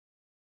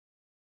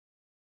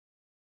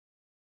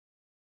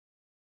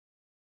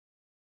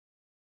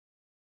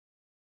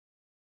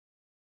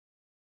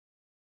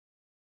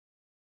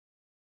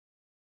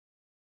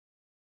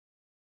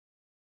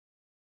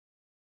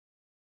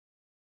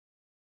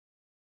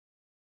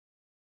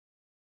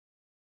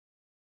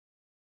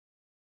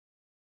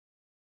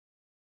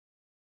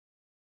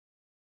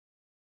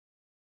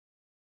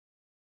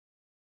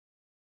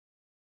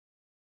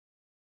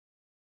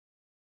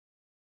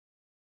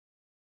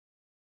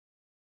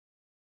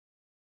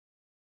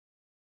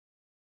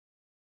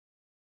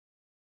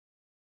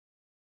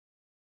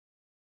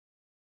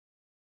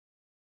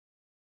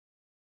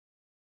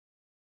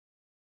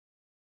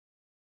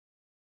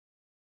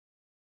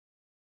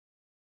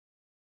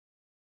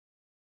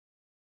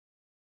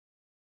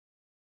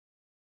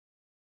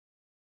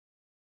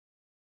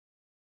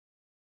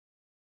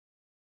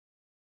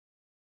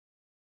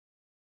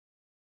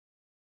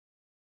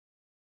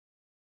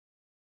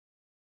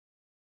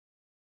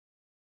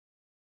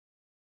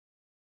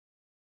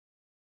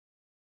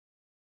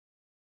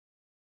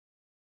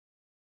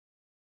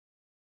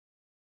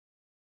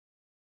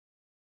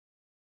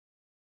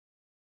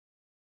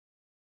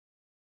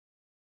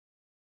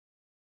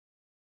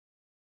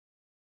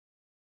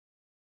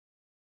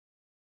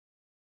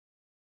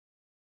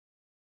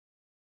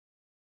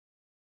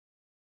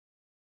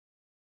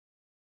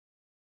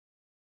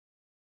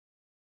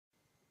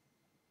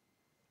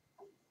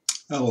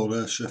Hello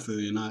there, Sheffield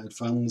United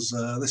fans.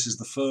 This is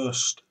the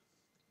first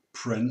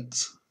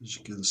print, as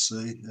you can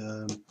see.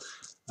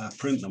 I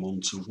print them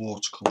onto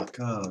watercolour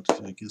card,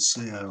 so you can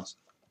see how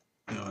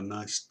a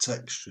nice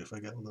texture. If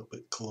I get a little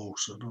bit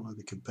closer, I don't know if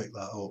you can pick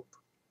that up.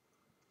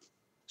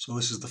 So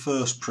this is the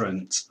first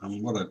print,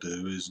 and what I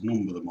do is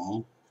number them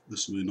all.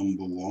 This will be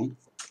number 1,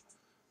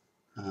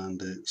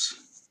 and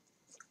it's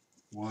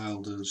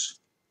Wilders,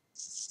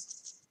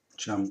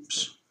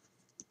 Champs,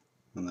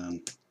 and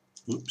then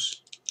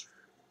whoops,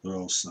 they're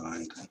all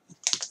signed.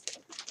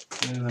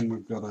 And then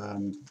we've got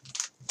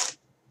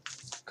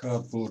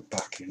cardboard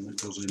backing that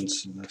goes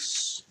into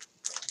this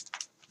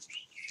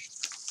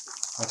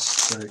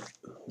plastic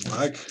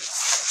bag.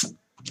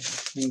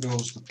 In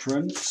goes the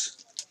print.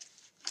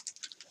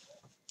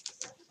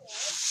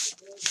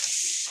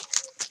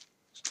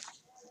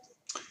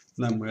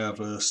 Then we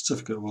have a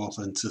certificate of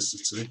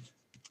authenticity,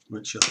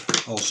 which I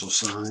also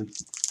sign.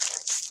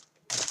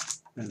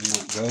 And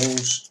that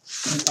goes.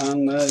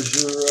 And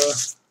there's your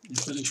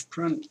finished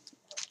print.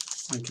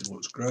 I think it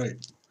looks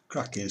great.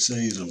 Cracking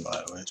season,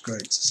 by the way. It's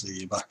great to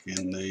see you back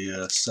in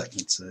the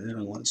second tier,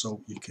 and let's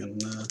hope you can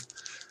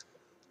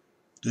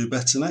do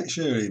better next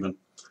year even.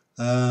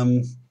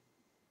 And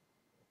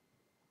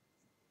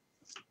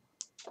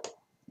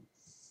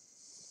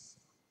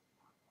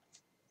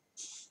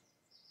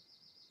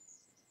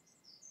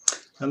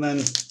then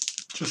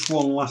just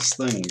one last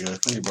thing,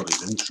 if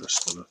anybody's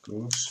interested, of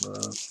course,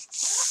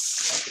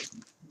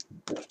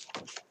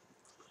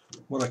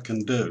 what I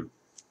can do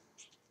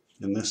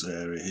in this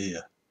area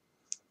here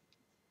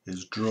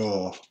is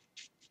draw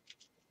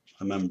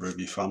a member of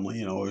your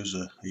family, who's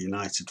a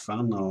United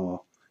fan,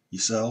 or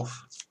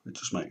yourself. It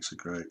just makes a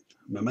great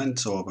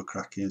memento of a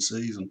cracking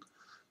season.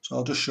 So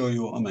I'll just show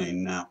you what I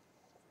mean now.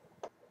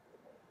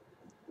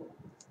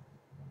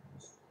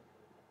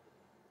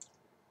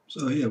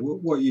 So yeah,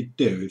 what you'd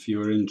do if you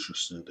were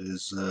interested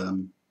is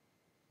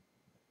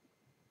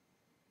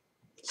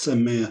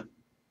send me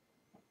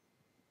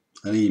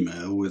an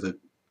email with a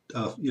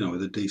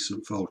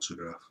decent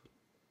photograph,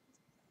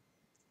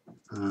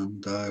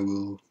 and I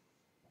will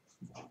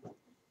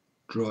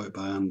draw it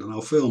by hand, and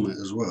I'll film it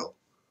as well,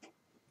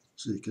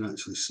 so you can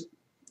actually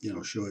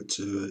show it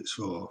to who it's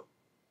for.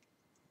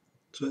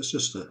 So it's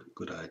just a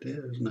good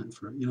idea, isn't it,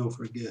 for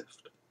a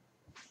gift.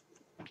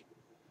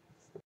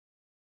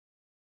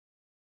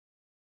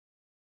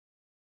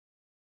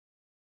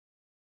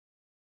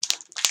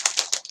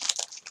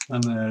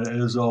 And there it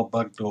is, all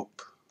bagged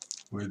up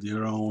with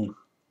your own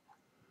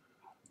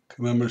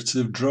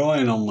commemorative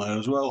drawing on there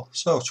as well.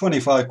 So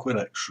 25 quid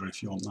extra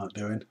if you want that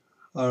doing.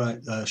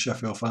 Alright,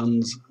 Sheffield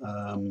fans,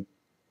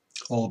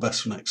 all the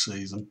best for next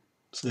season.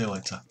 See you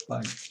later.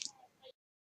 Bye.